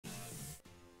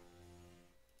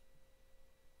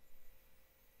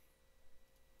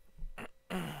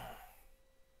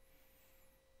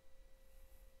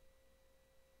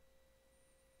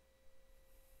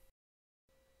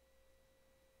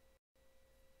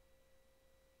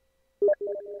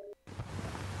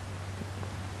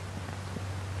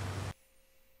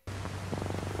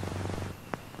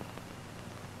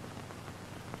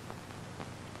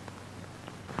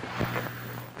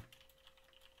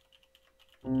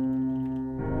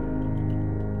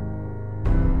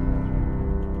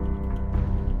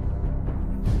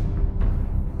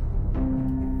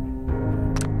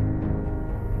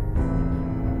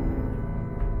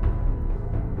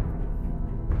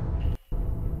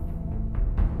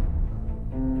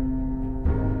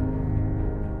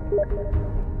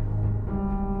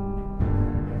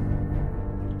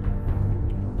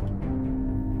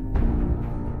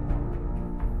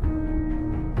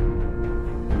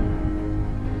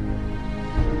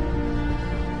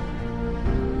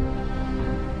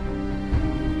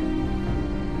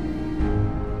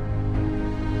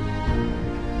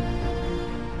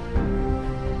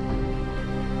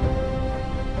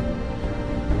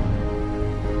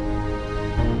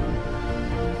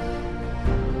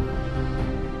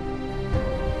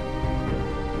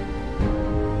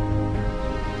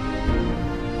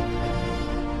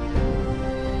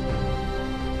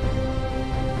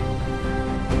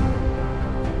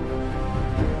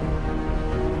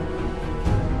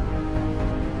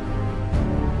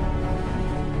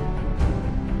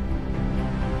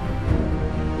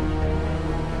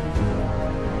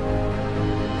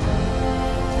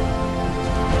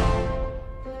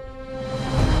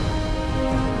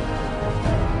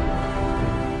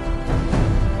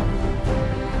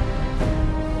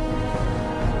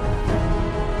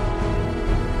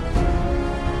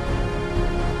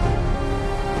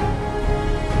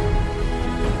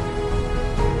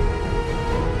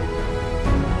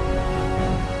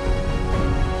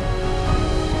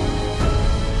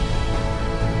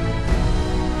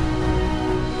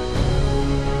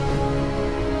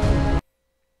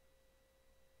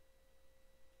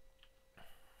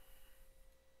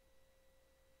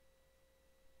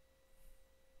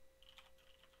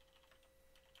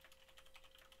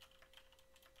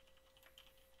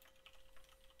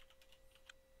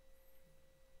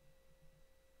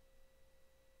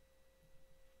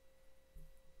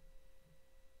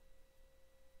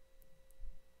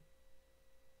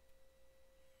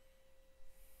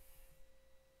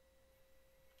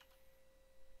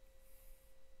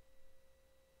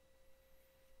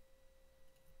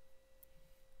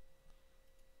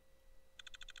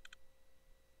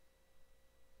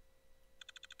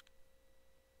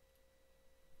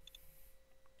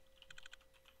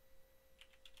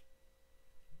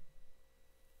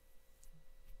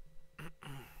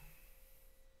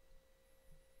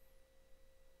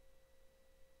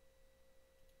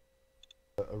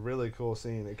A really cool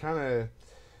scene. It kind of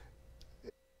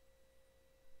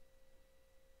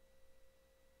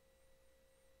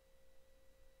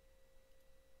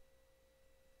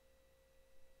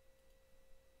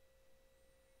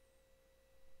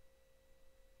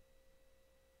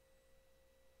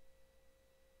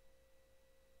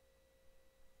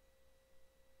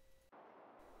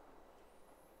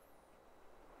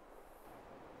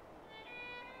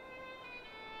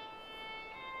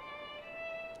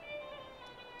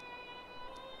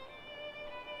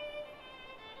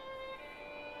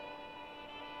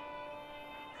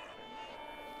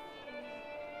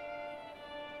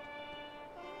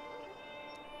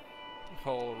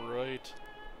All right.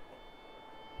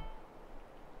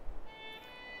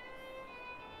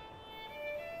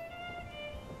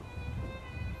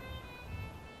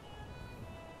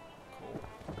 Cool.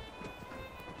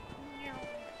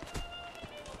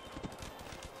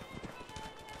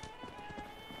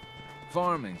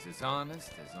 Farming's as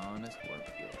honest work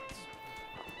gets.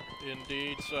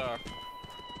 Indeed, sir.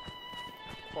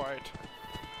 Quite.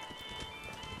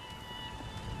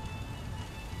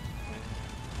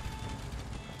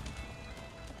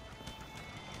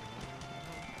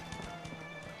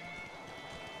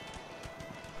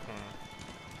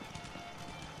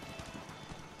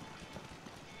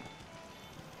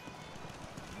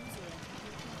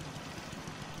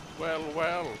 Well,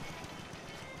 well.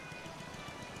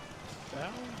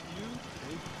 Down you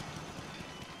take.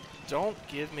 Don't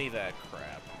give me that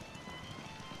crap.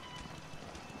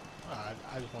 I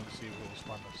just wanted to see if it was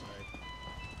fun to say.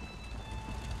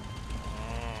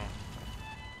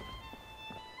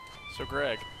 So,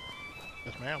 Greg.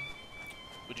 Yes, ma'am.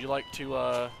 Would you like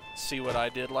to see what I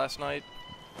did last night?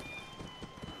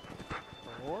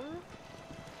 Or?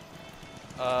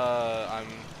 I'm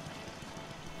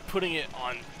putting it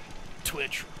on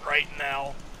Twitch right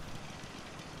now.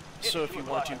 So if you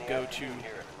want to go to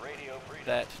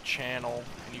that channel,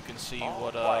 and you can see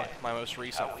what my most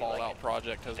recent Fallout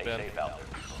project has been. What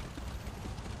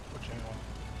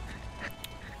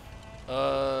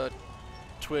channel?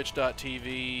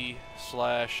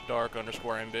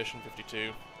 Twitch.tv/dark_ambition52.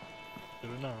 Good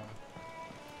to know.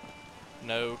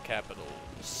 No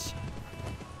capitals.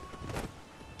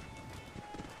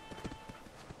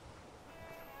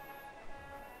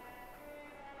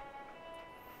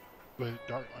 But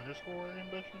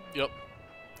dark_ambition? Yep.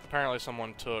 Apparently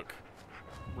someone took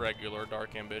regular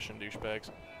Dark Ambition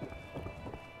douchebags.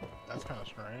 That's kind of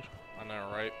strange. I know,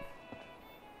 right?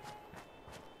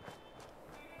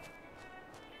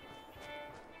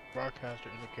 Broadcaster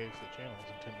indicates the channel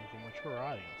is intended for mature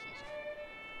audiences.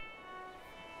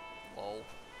 Lol.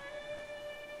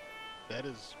 That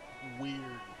is weird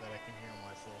that I can hear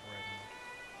myself right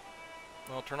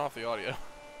now. Well, turn off the audio.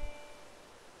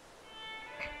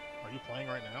 Are you playing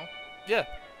right now? Yeah.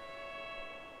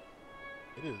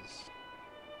 It is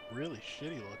really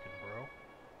shitty looking, bro.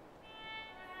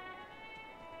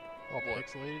 All What?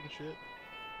 pixelated and shit.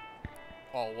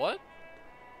 Oh, what?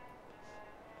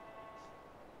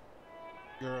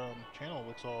 Your channel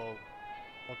looks all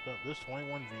fucked up. There's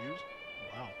 21 views.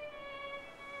 Wow.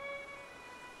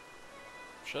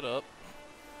 Shut up.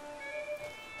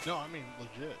 No, I mean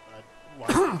legit. Why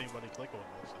did anybody click on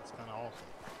this? It's kind of awesome.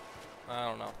 I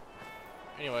don't know.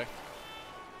 Anyway.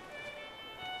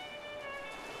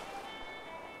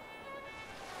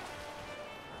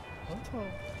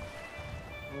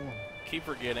 Keep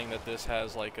forgetting that this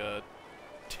has like a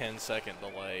 10-second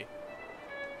delay.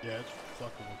 Yeah, it's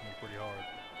fucking with me pretty hard.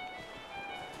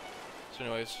 So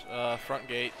anyways, front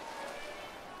gate.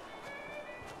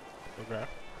 Okay.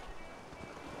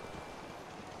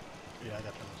 Yeah, I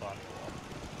got them talking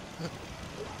a lot.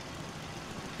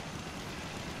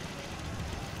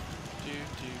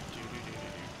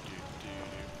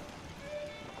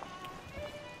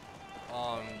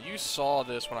 You saw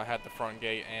this when I had the front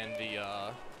gate and the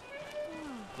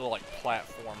little like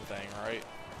platform thing, right?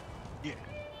 Yeah.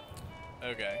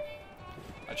 Okay.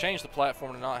 I changed the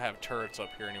platform to not have turrets up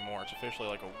here anymore. It's officially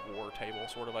like a war table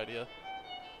sort of idea.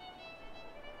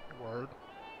 Word.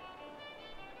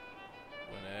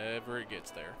 Whenever it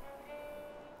gets there.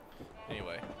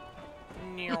 Anyway.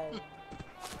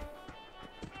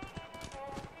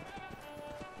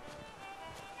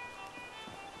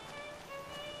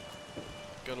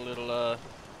 Got a little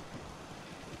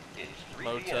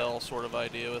motel sort of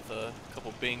idea with a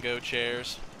couple bingo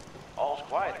chairs. All's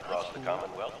quiet across the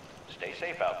Commonwealth. Stay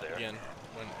safe out there. Again,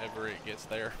 whenever it gets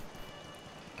there.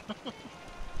 Good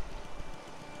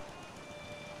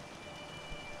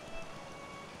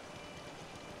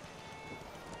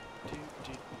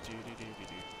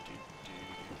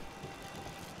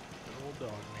old dog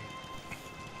meat.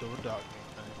 Good dog meat,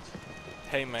 thanks.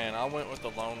 Hey man, I went with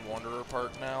the Lone Wanderer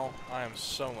part now. I am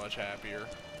so much happier.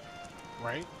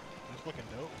 Right? It's looking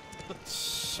dope.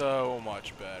 So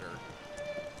much better.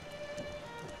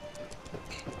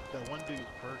 That one dude's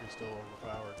perk is still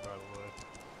overpowered, by the way.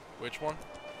 Which one?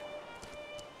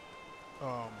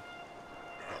 Let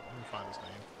me find his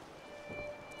name.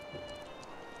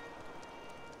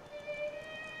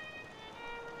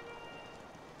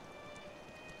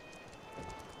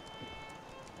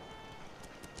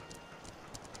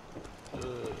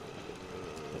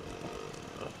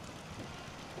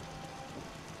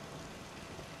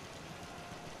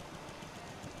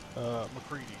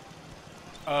 McCready.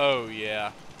 Oh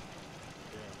yeah.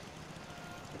 Yeah.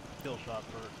 Kill shot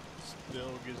perk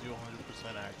still gives you 100%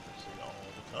 accuracy all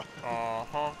the time.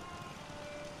 Uh-huh.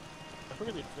 I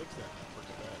figured they'd fix that in the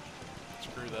first patch.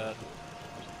 Screw that.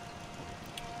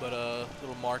 But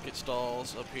little market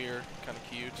stalls up here, kind of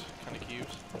cute, kind of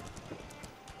cute.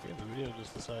 Yeah, the video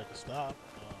just decided to stop.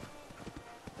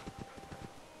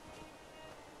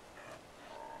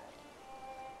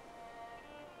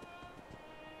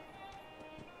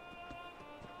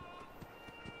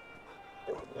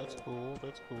 That's cool,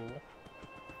 that's cool.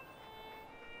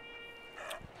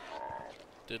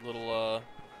 Did little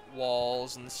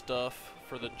walls and stuff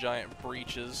for the giant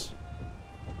breaches.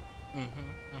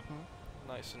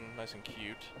 Nice and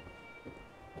cute.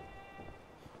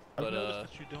 I've But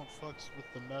noticed that you don't fucks with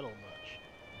the metal much.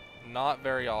 not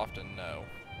very often, no.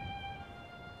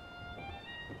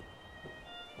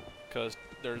 Because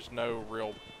there's no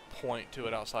real point to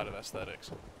it outside of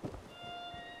aesthetics.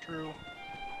 True.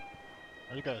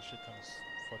 I got a shit ton of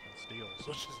fucking steel,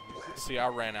 so it's just use it. See, I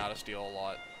ran out of steel a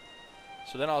lot.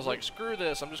 So then I was like, screw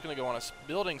this, I'm just going to go on a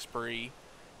building spree,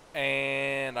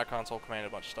 and I console commanded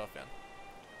a bunch of stuff in.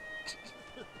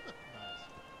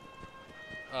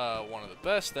 Nice. One of the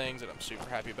best things that I'm super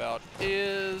happy about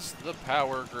is the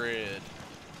power grid.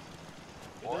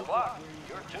 4 o'clock.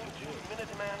 You're tuned to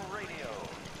Minuteman Radio.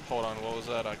 Hold on, what was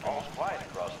that? I All's can quiet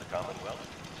across the Commonwealth.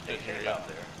 Stay Didn't hear safe ya. out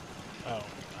there. Oh,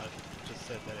 I just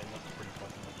said that it looks pretty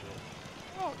fucking legit.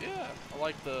 Oh yeah, I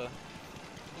like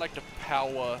the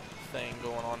power thing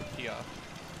going on here.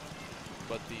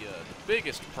 But the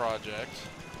biggest project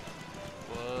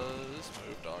was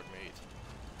move dog meat.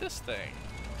 This thing.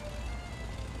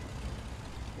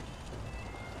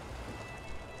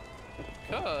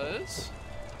 Cause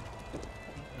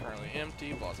currently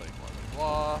empty, blah blah blah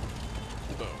blah.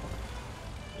 Boom.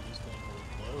 These things will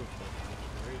explode, but it's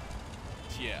really great.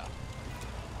 Yeah.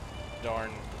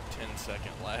 Darn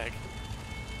 10-second lag.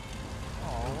 Oh,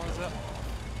 what is that?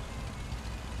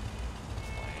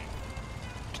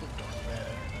 Darn bad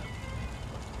internet.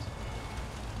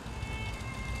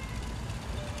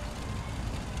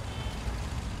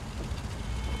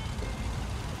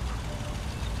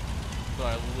 So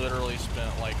I literally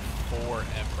spent like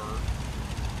forever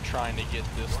trying to get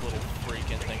this little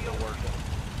freaking thing to work.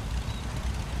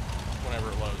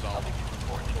 Whenever it loads, I'll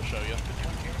show you.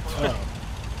 Oh.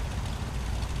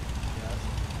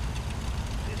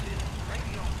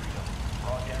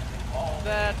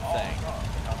 That thing.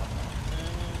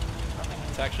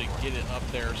 Let's actually get it up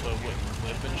there so it wouldn't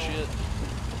clip and shit.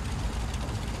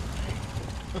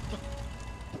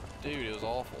 Dude, it was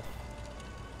awful.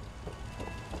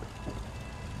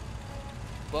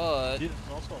 But Dude,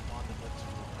 it's also a mod that lets you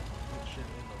put shit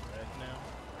in the red now.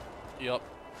 yep.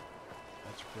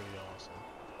 That's pretty awesome.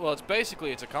 Well,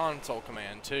 it's a console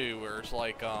command too, where it's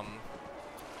like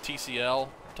TCL,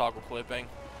 toggle clipping.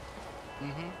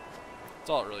 Mm-hmm. That's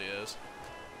all it really is.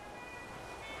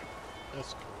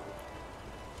 That's cool.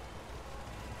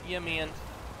 Yeah, man.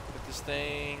 If this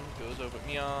thing goes over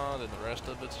meow, then the rest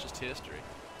of it's just history.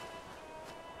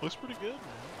 Looks pretty good, man.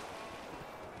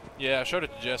 Yeah, I showed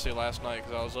it to Jesse last night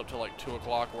because I was up till like 2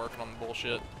 o'clock working on the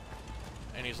bullshit.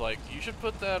 And he's like, you should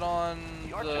put that on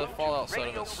the Fallout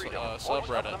Settlements subreddit. I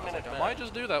was like, I might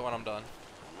just do that when I'm done.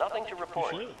 Nothing to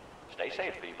report. You should. Stay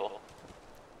safe, people.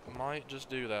 Might just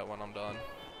do that when I'm done.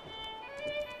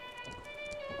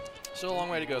 Still a long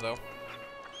way to go, though.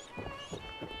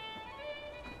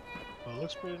 Well, it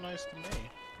looks pretty nice to me.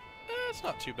 It's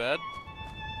not too bad.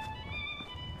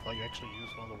 Oh, you actually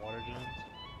used one of the water gens?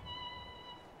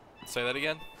 Say that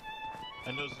again?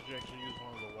 I noticed that you actually used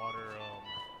one of the water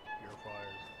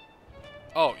purifiers.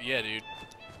 Oh, yeah, dude.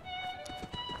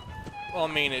 Well, I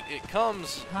mean, it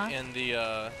comes in the,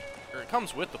 or it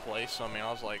comes with the place, so I mean,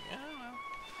 I was like, yeah,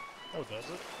 well. Oh, does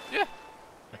it? Yeah.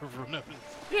 Never noticed.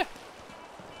 Yeah.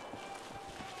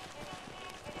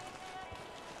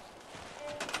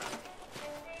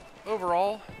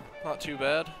 Overall, not too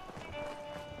bad.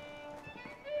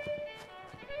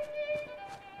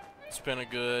 Spent a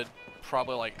good,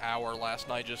 probably like hour last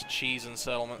night just cheesing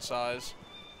settlement size.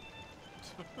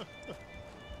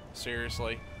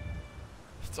 Seriously.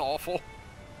 It's awful.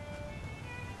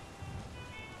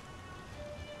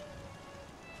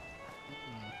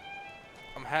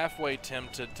 I'm halfway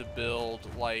tempted to build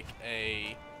like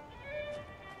a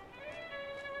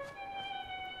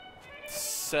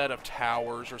set of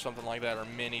towers or something like that, or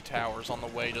mini towers on the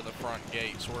way to the front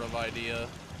gate sort of idea.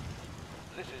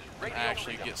 This is And Radio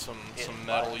actually Freedom. get some It's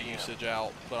metal 5 p.m. usage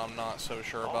out, but I'm not so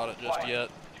sure about it just yet.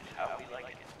 How we like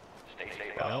it. Stay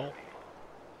safe out Well.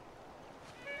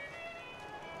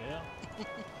 there, Yeah.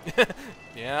 people.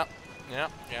 Yeah, yeah,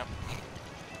 yeah.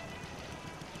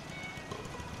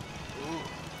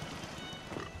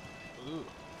 Ooh.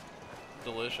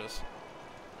 Delicious.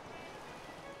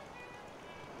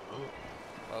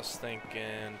 I was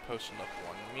thinking posting up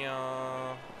one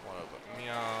meow, one of a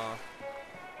meow.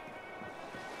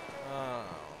 Oh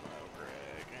no,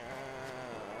 Greg.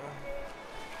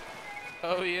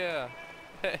 Oh yeah.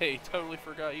 Hey, totally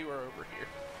forgot you were over here.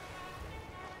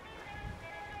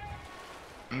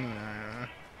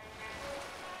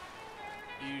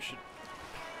 You should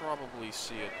probably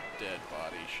see a dead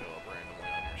body show up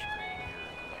randomly on your screen here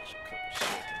in the next couple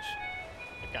seconds.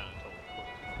 I kinda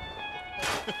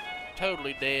totally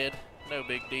Totally dead. No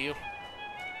big deal.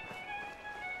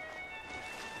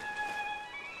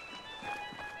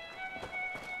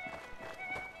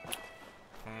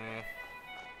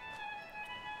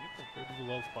 People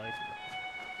really love Piper.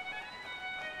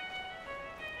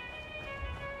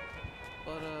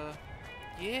 But,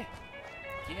 yeah.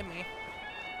 Yeah, man.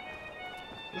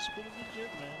 It's pretty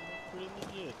legit, man. Pretty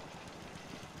legit.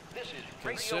 This is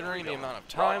Considering the Radio amount of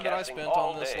Freedom, time that I broadcasting spent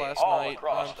all on this day, last all night,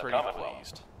 across I'm the pretty Commonwealth.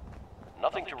 pleased.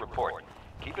 Nothing to report.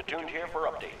 Keep it tuned here for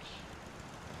updates.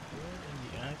 Where in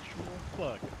the actual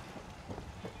fuck?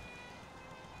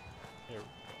 Here.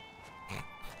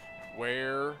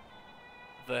 Where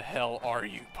the hell are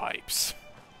you, Pipes?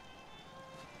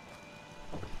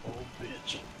 Oh,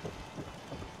 bitch.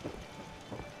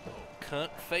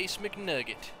 Cunt face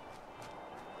McNugget.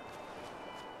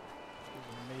 It's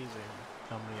amazing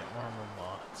how many armor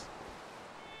mods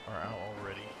are out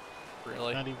already.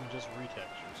 Really? Not even just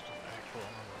retextures, just actual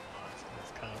armor mods. And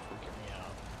it's kind of freaking me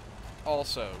out.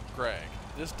 Also, Greg,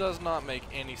 this does not make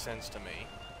any sense to me.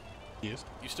 Yes?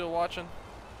 You still watching?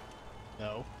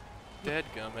 No.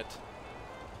 Dadgummit.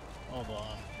 Hold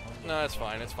on. No, it's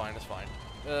fine, it's fine, it's fine.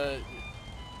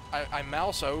 I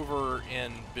mouse over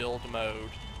in build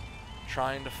mode,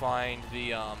 trying to find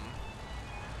the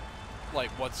like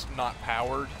what's not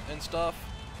powered and stuff.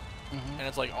 And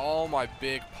it's like all my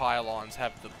big pylons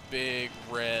have the big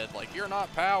red, like, you're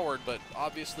not powered, but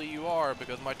obviously you are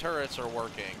because my turrets are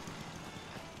working.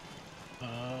 Oh.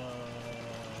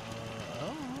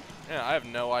 Yeah, I have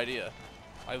no idea.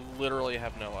 I literally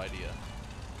have no idea.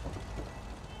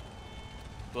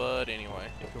 But anyway.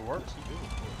 If it works, you do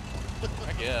it.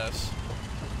 I guess.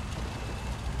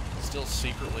 It still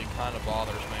secretly kind of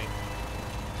bothers me.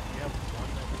 You have one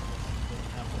that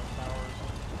doesn't have no power or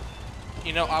something?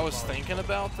 You know, I was thinking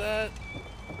about that,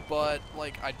 but,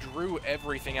 like, I drew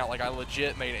everything out. Like, I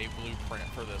legit made a blueprint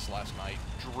for this last night.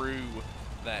 Drew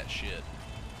that shit.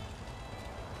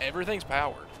 Everything's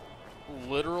powered.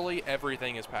 Literally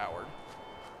everything is powered.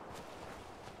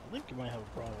 I think you might have a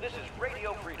problem. This is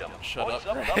Radio Freedom. Shut Voice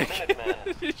up, of Greg. the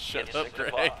Minutemen. Shut It's up, 6 Greg.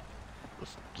 o'clock.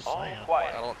 Just All saying.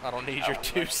 quiet. I don't need your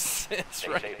 2 cents Stay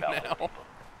right safe out there, now. people.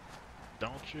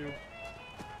 Don't you?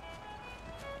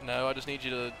 No, I just need you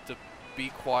to be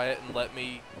quiet and let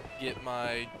me get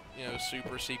my, you know,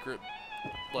 super secret,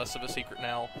 less of a secret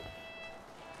now,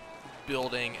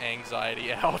 building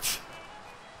anxiety out.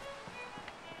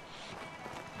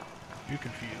 You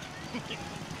confused.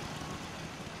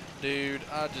 Dude,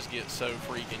 I just get so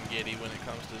freaking giddy when it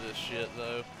comes to this shit,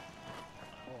 though.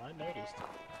 Oh, I noticed.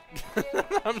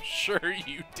 I'm sure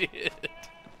you did.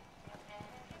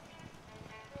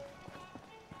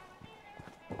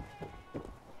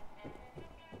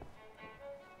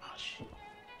 Oh, shit.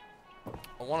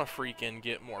 I want to freaking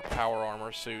get more power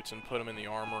armor suits and put them in the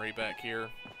armory back here,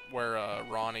 where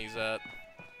Ronnie's at.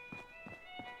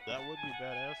 That would be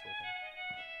badass looking.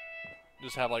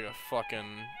 Just have like a fucking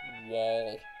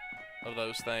wall of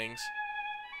those things.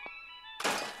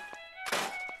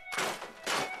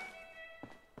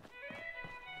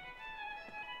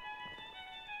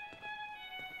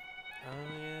 Oh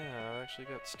yeah, I've actually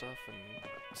got stuff and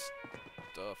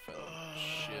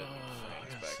shit and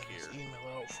things back here.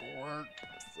 Email out for work.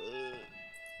 Fuck.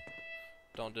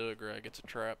 Don't do it, Greg. It's a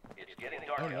trap. It's getting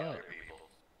dark Oh, out yeah. there, people.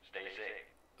 Stay safe.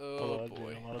 Oh I'd be boy.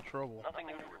 in a lot of trouble. Nothing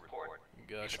new to report.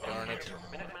 Gosh darn it.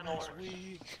 Minutemen Next alerts.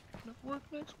 week. No work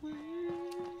next week.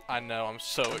 I know, I'm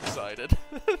so excited.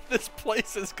 This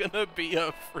place is gonna be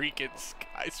a freaking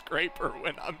skyscraper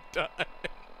when I'm done.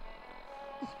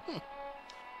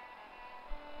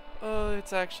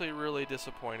 It's actually really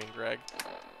disappointing, Greg.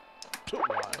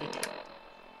 Why?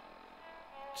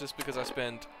 Just because I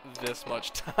spend this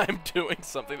much time doing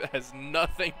something that has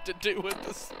nothing to do with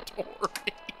the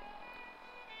story.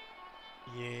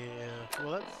 Yeah.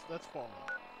 Well, that's Fallout.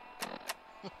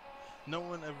 No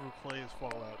one ever plays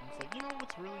Fallout. And it's like, you know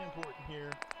what's really important here?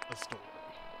 A story.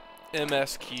 Fuck, I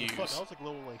MSQs. was like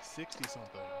level like 60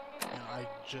 something, and I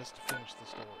just finished the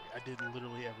story. I did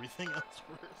literally everything else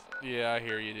first. Yeah, I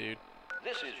hear you, dude.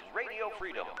 This is Radio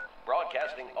Freedom,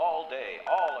 broadcasting all day,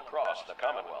 all across the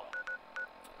Commonwealth.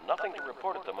 Nothing to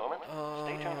report at the moment.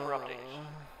 Stay tuned for updates.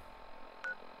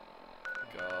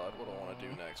 God, what do I want to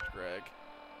do next, Greg?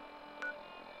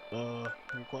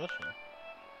 Good question.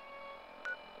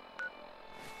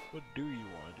 What do you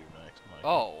want to do next, Mike?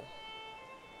 Oh.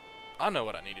 I know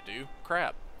what I need to do.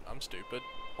 Crap. I'm stupid.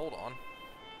 Hold on.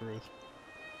 Truth.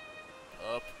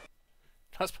 Up.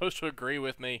 Not supposed to agree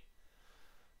with me.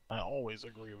 I always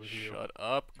agree with you Shut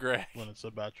up, Greg. when it's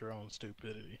about your own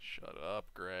stupidity. Shut up,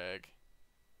 Greg.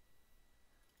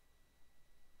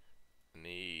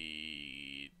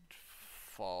 Need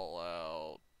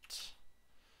Fallout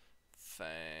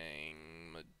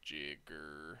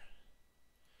Thingamajigger.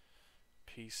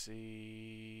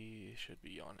 PC should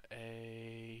be on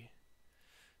A.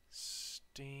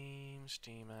 Steam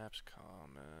apps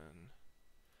common.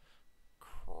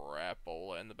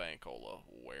 Crapola and the Bankola.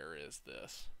 Where is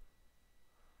this?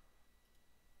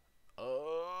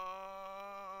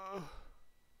 Oh,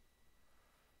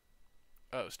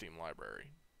 Steam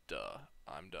library. Duh,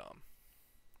 I'm dumb.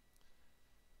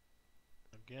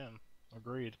 Again,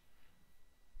 agreed.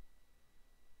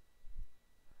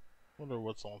 Wonder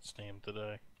what's on Steam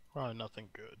today. Probably nothing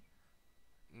good.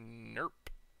 Nerp.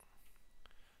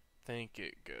 Think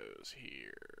it goes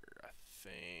here. I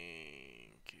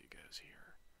think it goes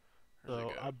here. Where's So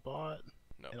it go? I bought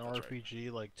Nope, an that's right.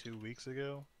 RPG like 2 weeks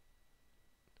ago.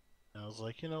 And I was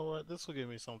like, you know what? This will give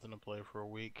me something to play for a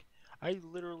week. I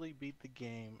literally beat the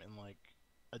game in like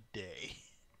a day.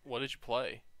 What did you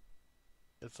play?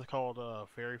 It's called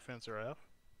Fairy Fencer F.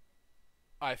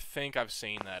 I think I've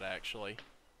seen that actually.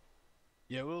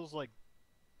 Yeah, it was like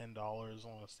 $10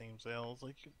 on a Steam sale. I was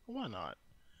like, why not?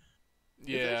 It's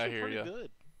Yeah, I actually hear pretty you. good.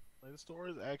 Like, the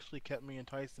story has actually kept me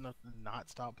enticed enough to not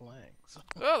stop playing. So,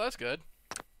 Oh, that's good.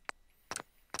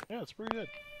 yeah, it's pretty good.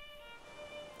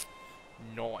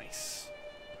 Nice.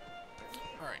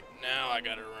 Alright, now I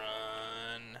gotta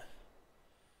run.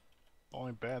 The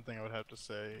only bad thing I would have to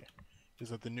say is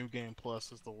that the New Game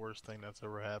Plus is the worst thing that's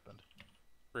ever happened.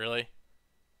 Really?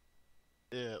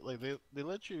 Yeah, like they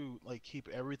let you like keep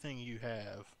everything you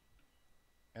have,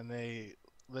 and they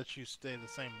let you stay the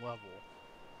same level,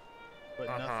 but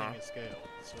nothing is scaled.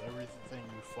 So everything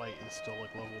you fight is still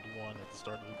like leveled 1 at the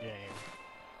start of the game,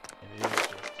 and it is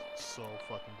just so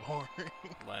fucking boring.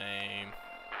 Lame.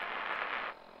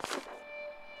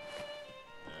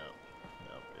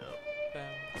 Yep.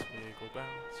 Bounce, wiggle,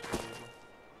 bounce, wiggle.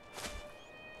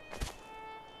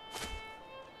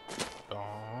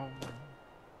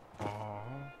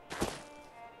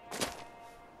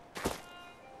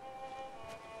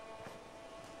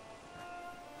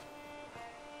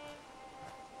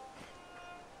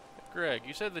 Greg,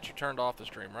 you said that you turned off the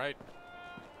stream, right?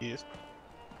 Yes.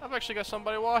 I've actually got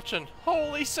somebody watching.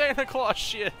 Holy Santa Claus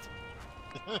shit!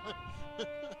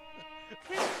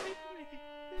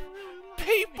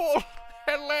 People!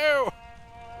 Hello!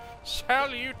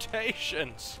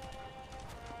 Salutations!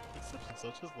 Such and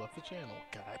such has left the channel.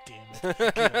 God damn it.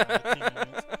 God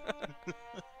damn it.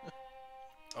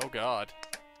 Oh god.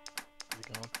 Is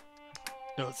he gone?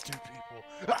 No, it's 2 people.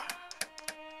 Ah!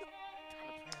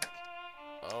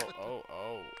 Oh.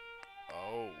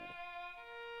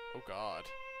 Oh god.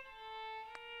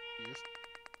 Yes.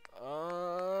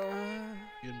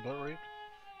 You getting butt raped?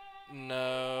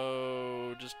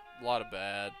 No, just a lot of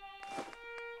bad.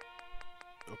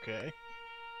 Okay.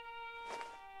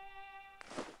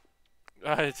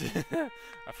 I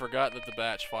forgot that the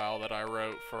batch file that I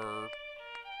wrote for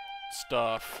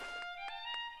stuff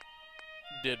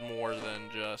did more than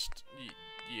just...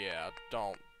 yeah,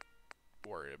 don't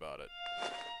worry about it,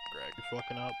 Greg. You're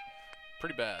fucking up.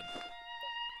 Pretty bad.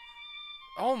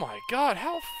 Oh my god,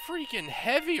 how freaking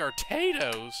heavy are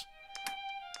potatoes?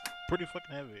 Pretty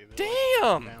fucking heavy.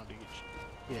 Damn! Like pound each.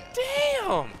 Yeah.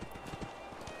 Damn!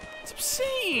 It's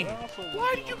obscene!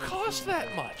 Why do you cost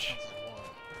that much?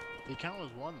 They count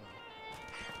as one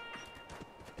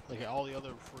though. Like all the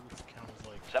other fruits count as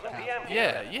like 7 p.m.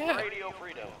 Yeah, yeah. Radio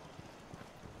Freedom.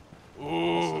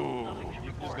 Ooh.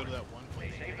 You can just go to that one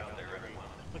place and get out there everyone.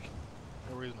 Like,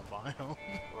 no reason to buy them.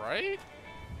 Right?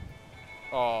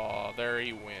 Oh, there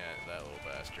he went, that little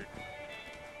bastard.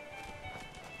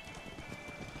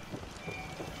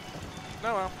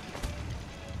 No, well.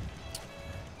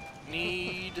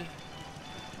 Need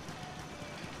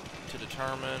to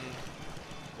determine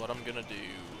what I'm gonna do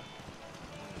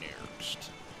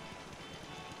next.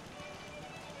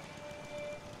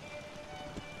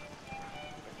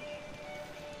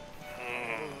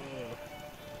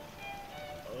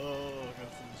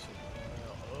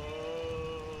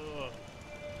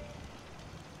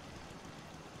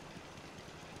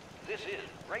 This is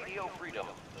Radio Freedom,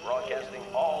 broadcasting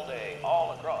all day,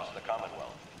 all across the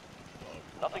Commonwealth.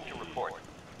 Nothing to report.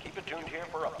 Keep it tuned here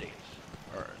for updates.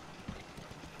 Alright.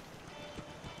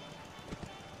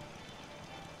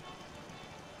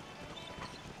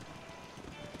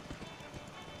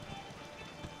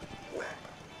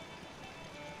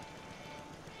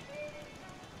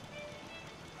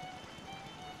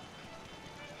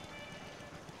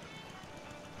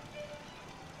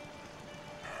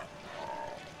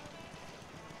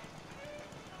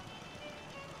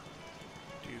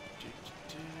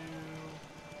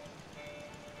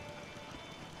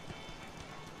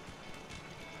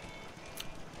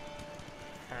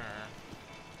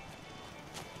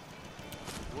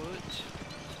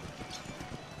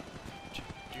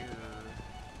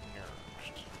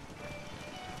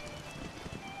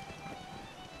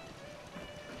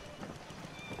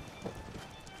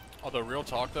 Although, real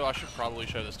talk though, I should probably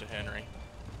show this to Henry.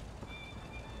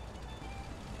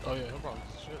 Oh yeah, he'll probably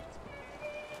shit.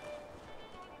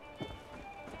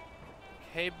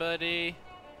 Hey buddy,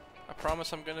 I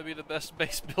promise I'm gonna be the best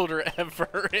base builder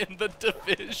ever in the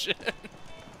division.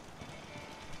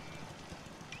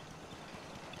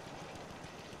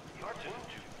 You're tuned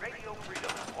to Radio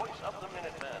Freedom, voice of the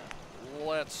Minutemen.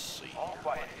 Let's see. All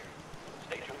quiet here.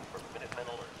 Stay tuned for Minutemen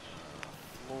alerts.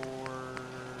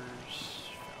 Floors,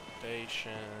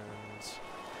 foundations.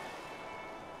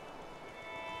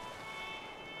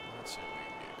 Let's see what we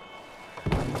can get.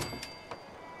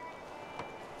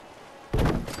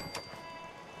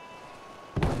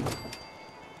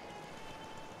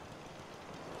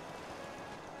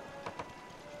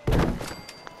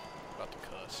 About to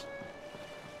cuss.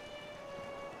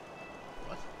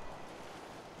 What?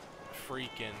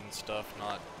 Freaking stuff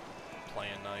not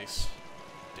playing nice.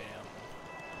 Damn.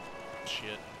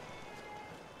 Shit.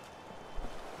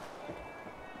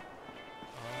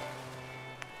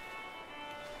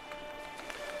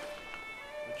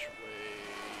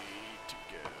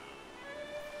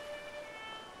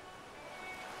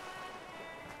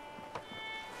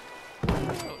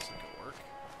 Oh, this isn't gonna work.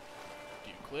 Do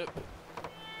you clip?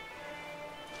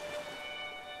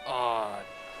 Aw,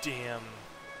 damn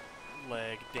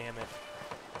leg, damn it.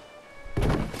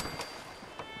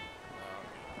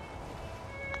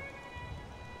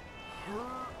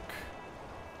 Herk.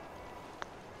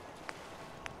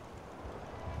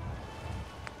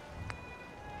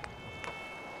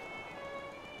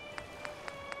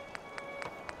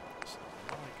 It's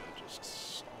not like a just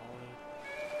solid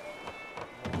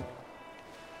wall.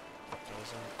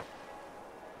 Doesn't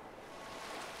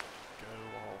go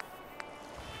all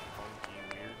funky,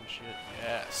 weird and shit.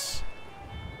 Yes.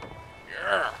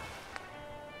 Yeah.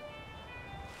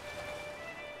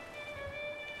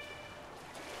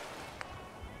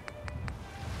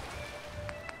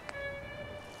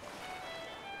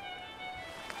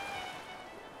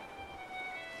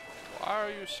 Why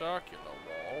are you circular,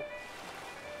 wall?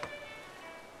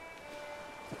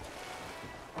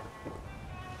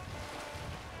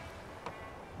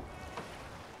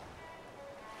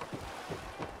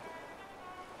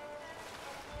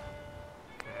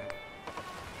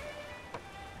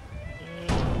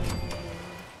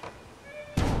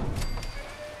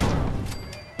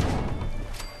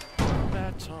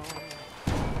 Baton.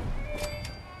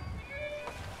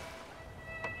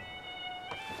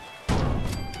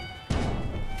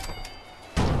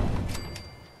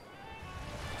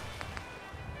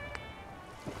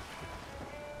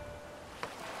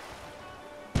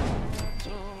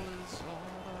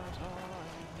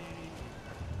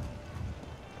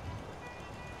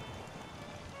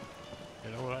 You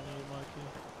know what I need, Mikey?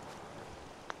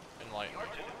 Enlighten me.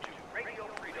 Radio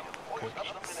Freedom. Voice of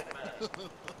the Minutemen.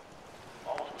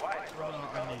 Almost quiet across the I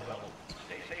need Commonwealth. help.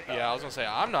 Stay safe. Yeah, I was gonna say,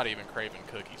 I'm not even craving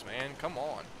cookies, man. Come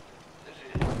on. This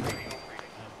is Radio Freedom.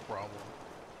 I have a problem.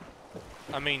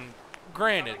 I mean,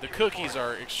 granted, the cookies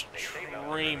are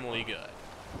extremely good.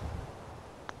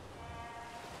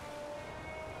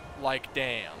 Like,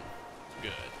 damn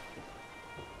good.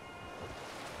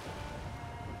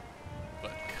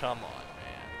 But come on,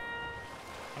 man.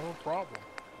 I have a problem.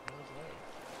 What is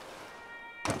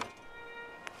that?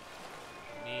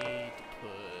 Need to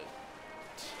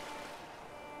put...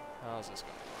 How's this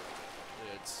gonna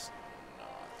work? It's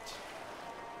not.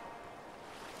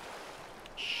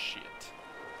 Shit.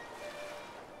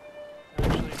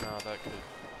 Actually, no, that could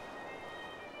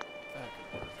work. I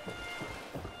hope.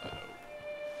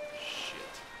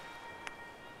 Shit.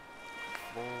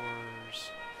 Floors.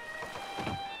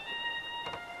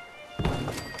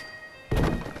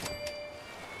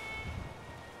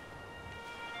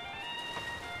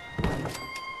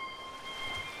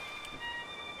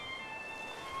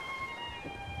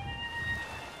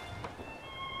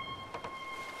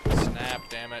 Snap,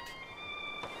 damn it.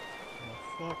 Oh,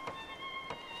 fuck.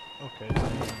 Okay, so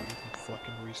you can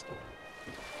fucking restore.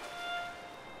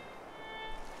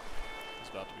 He's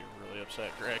about to be really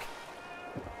upset, Greg.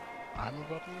 I'm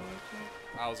about to do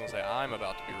that? I was gonna say, I'm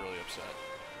about to be really upset.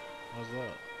 How's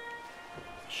that?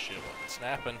 Shit wasn't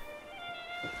snapping.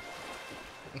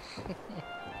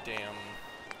 Damn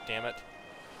it.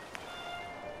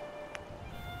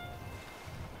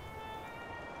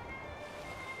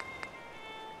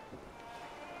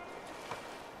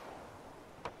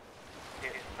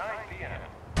 It's 9 p.m.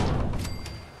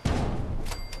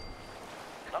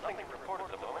 Nothing to report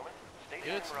at the moment. Stay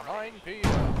tuned It's for 9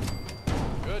 p.m.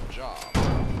 Good job.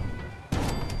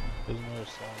 Isn't there a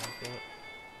song like that?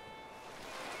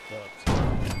 That's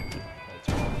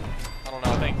I don't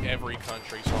know, I think every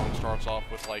country song starts off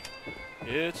with like,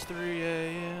 it's 3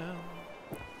 a.m.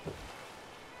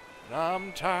 and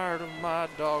I'm tired of my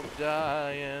dog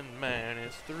dying, man,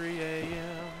 it's 3 a.m.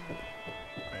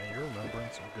 Man, you're remembering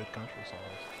some good country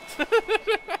songs.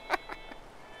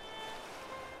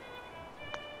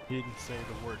 He didn't say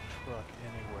the word truck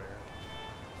anywhere.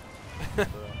 So,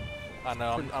 I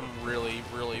know, I'm really,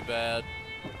 really bad.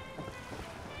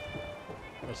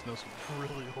 must know some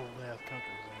really old ass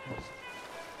country songs.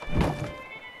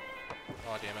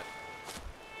 Oh, damn it.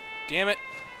 Damn it!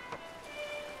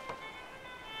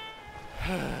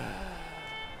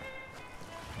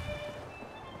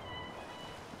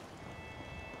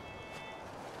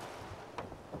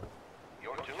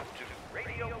 You're tuned to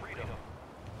Radio Freedom.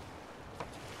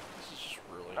 This is just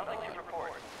really Nothing not. to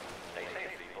report. Stay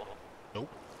safe, people. Nope.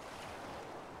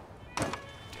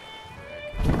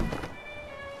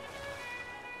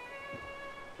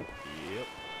 Yep.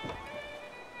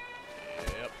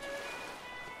 Yep.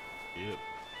 Yep.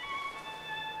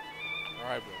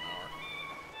 Alright, Bill Mauer.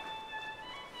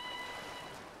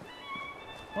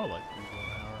 I like to be 1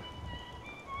 hour.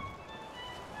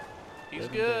 He's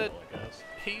Better than good. double, I guess.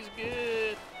 He's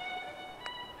good.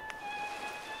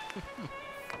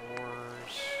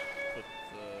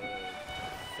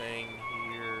 thing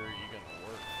here. You gonna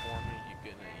work for me?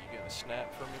 You gonna snap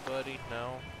for me, buddy?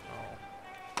 No?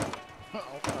 Oh.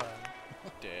 Okay.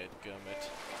 Dead gummit.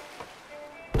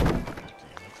 Damn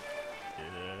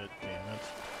it. Damn it.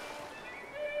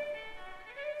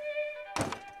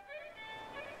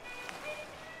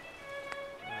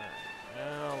 Alright,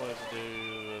 now let's do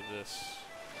this.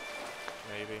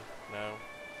 Maybe? No?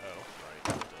 Oh, right.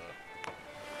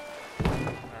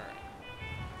 Alright.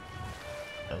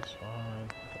 That's fine.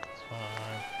 That's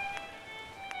fine.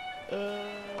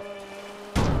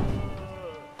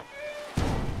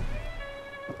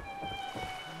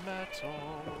 Metal.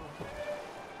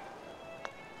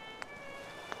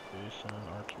 Jason,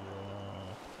 Archer.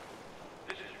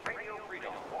 This is Radio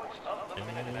Freedom, voice of the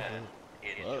Minutemen.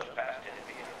 It is just past 10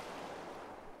 p.m.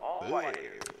 All quiet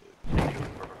here. Stay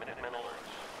tuned for Minutemen alerts.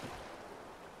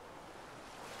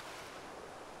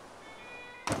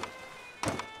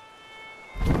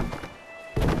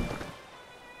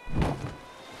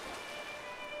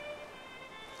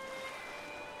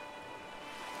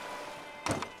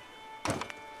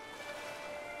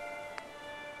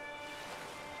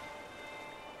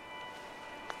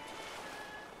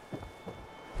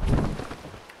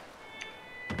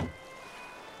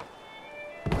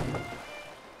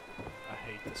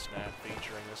 The snap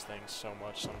feature in this thing so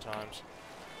much sometimes.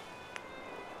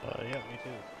 Yeah, me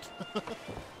too.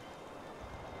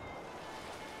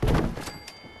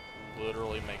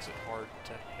 Literally makes it hard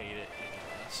to hate it any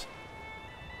less.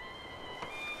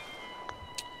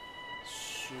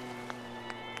 So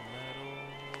metal.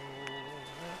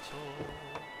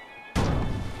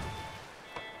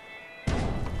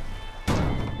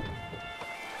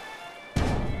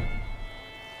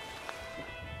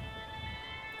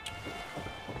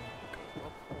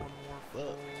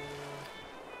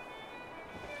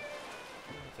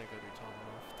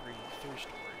 Three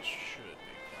stories should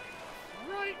be playing off.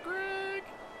 Right, Greg?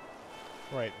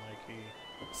 Right, Mikey.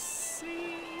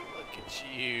 See? Look at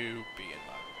you being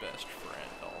my best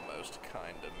friend, almost,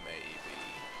 kinda, maybe.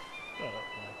 Shut up,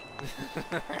 Mikey.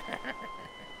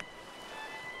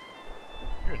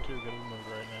 You're in too good a mood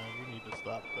right now. You need to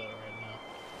stop that right now.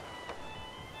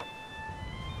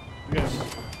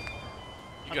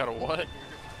 You gotta what? You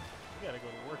gotta go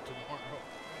to work tomorrow.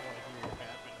 I want to hear your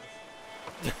happiness.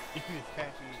 You're as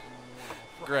happy as you want.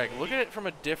 Greg, look at it from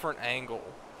a different angle.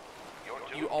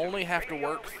 You only have to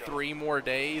work 3 more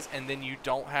days, and then you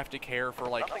don't have to care for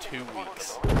like 2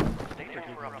 weeks. You're giving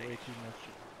me way too much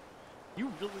shit.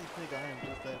 You really think I am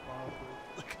just that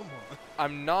positive? Come on.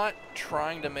 I'm not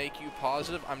trying to make you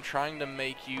positive, I'm trying to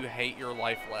make you hate your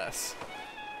life less.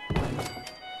 Yeah, that's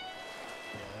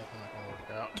not gonna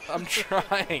work out. I'm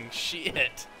trying,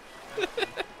 shit. That's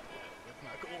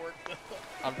not gonna work though.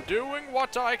 I'm doing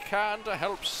what I can to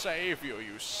help save you,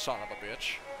 you son of a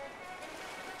bitch.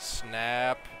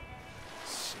 Snap.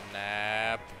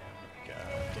 Snap.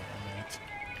 God damn it.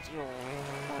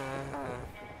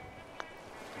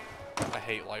 I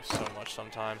hate life so much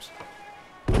sometimes.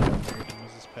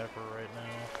 Mrs. Pepper right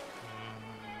now.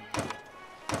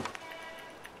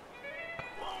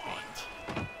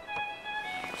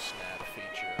 You snap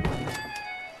feature.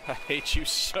 I hate you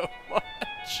so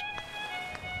much.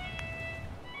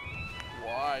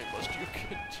 Why must you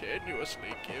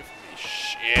continuously give me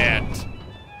shit?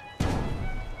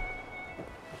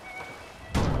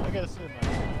 I gotta say, Mike,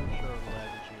 I'm sure glad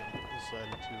that you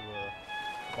decided to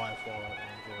buy Fallout and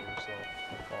enjoy yourself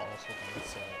while also being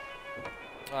sad.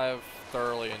 I have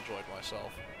thoroughly enjoyed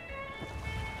myself.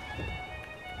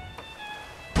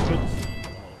 Good to see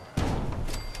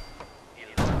you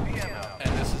all around.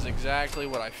 And this is exactly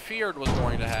what I feared was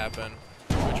going to happen,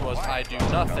 which was I do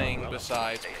nothing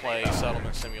besides play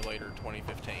Settlement Simulator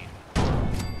 2015.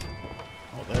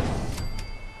 Oh,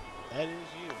 that is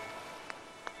you.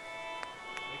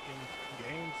 Making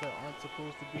games that aren't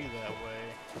supposed to be that way,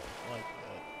 like that.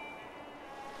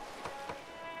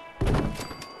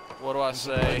 What do I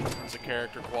say? It's a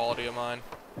character quality of mine.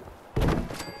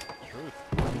 Truth.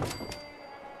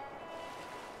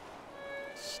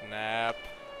 Snap.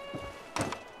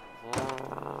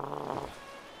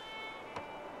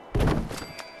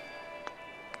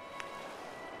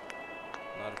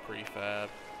 Not a prefab.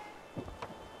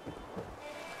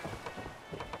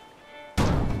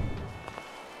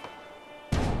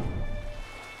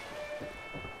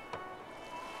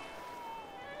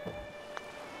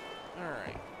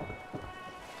 Alright.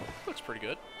 Looks pretty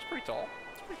good. It's pretty tall.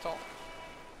 It's pretty tall.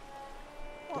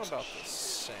 What about the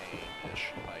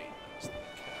same-ish height as the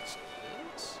castle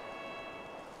is?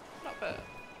 Not bad.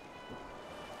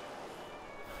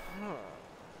 Huh.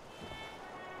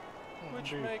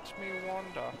 Which makes me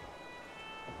wonder.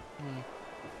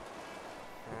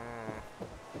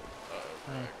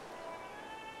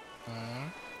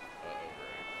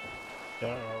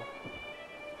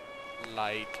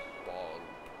 light bulb.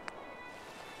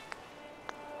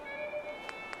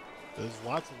 There's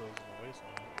lots of those in the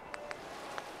wasteland.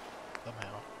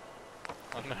 Somehow.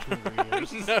 I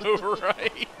Curious. know. No,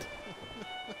 right?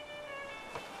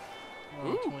 Oh,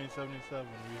 Ooh. 2077,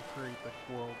 we create the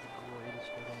world's greatest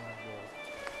fucking light bulb.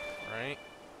 Right?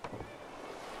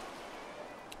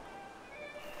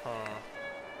 Huh.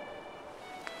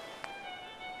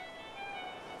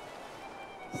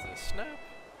 Is this snap?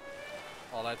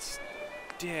 Oh, that's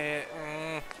dead.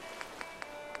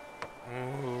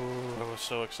 Ooh, I was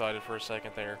so excited for a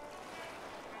second there.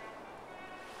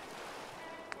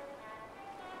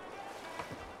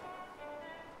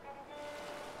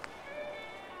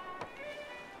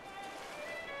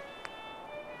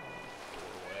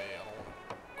 Doorway, I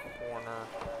don't want a corner.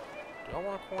 Do I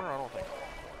want a corner? I don't think I want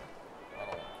a corner. I don't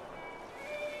want a corner.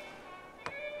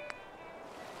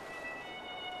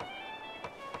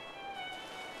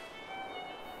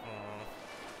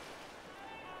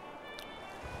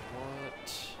 What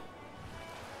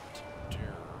to do?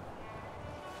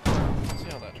 Let's see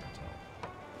how that turns out.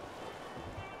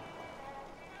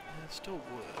 Yeah, it still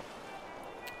would.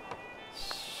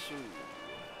 So,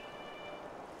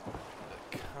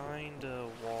 the kinda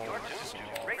wall. You're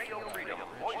tuned to Radio Freedom,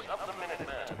 voice of the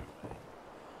Minutemen.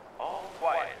 All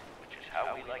quiet, which is how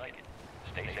we like it.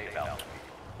 Stay safe out there.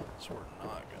 So we're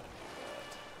not gonna do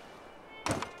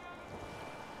that.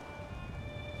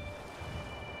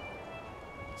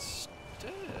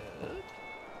 Instead,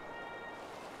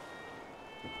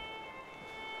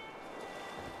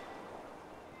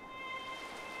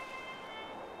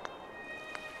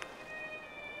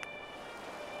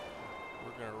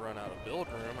 we're gonna run out of build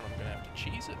room, and I'm gonna have to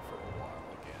cheese it for a while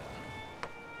again.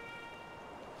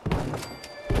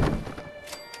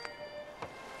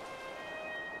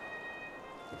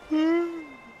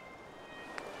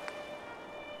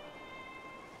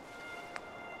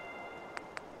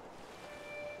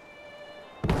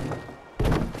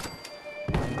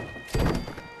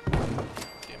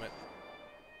 Damn it.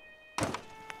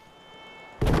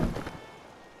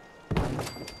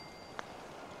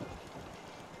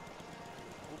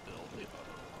 We'll build the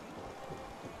other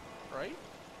one. Right?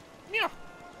 Yeah.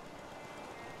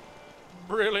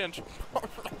 Brilliant.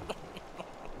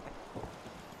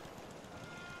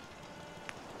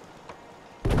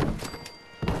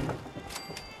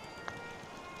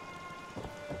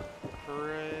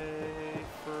 Hooray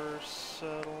for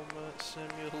Settlement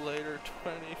Simulator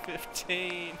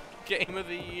 2015. Game of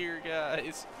the year,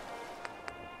 guys.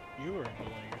 You are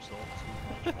enjoying yourself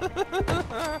too much.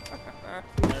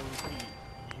 I repeat,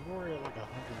 you are at like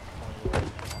 120 right now.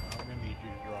 I'm gonna need you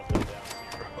to drop that down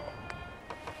to 0.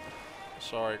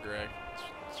 Sorry, Greg.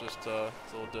 It's just it's a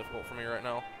little difficult for me right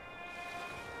now.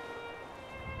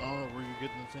 I don't know where you're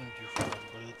getting this energy from,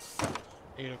 but it's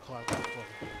 8 o'clock in the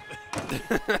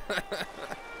fucking day.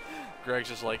 Greg's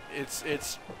just like,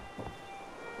 it's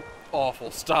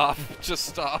awful. Stop. Just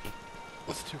stop.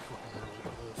 It's too fucking early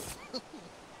for this.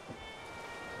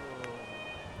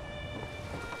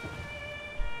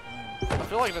 I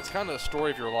feel like that's kind of the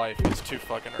story of your life. It's too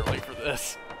fucking early for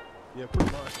this. Yeah,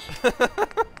 pretty much.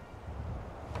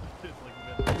 It's like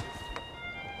midnight.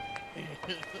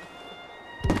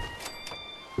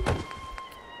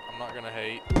 I'm not gonna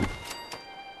hate.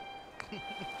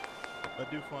 I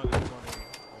do find it funny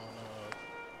on,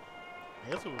 I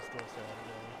guess it was still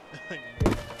Saturday. Like, me and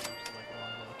my brother was just like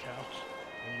lying on the couch,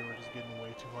 and you were just getting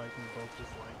way too hyped, and both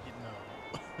just like, no.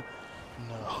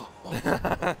 No.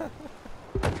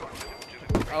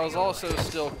 I was also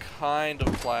still kind of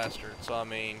plastered, so I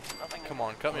mean, come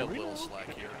on, cut me a little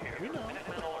slack here. We know.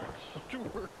 Don't you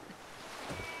worry.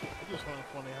 I just find it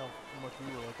funny how much we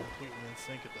were like completely in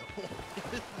sync at that point.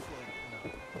 It's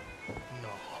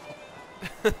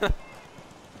like, no.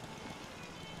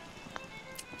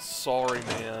 Sorry,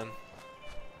 man.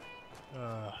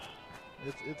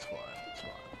 It's fine. It's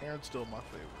fine. Aaron's still my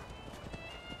favorite.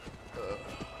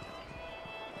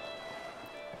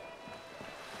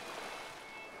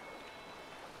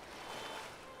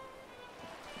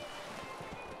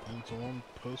 And someone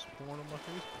post porn on my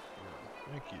Facebook.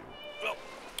 Thank you. Well,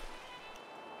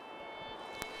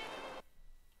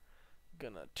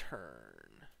 gonna turn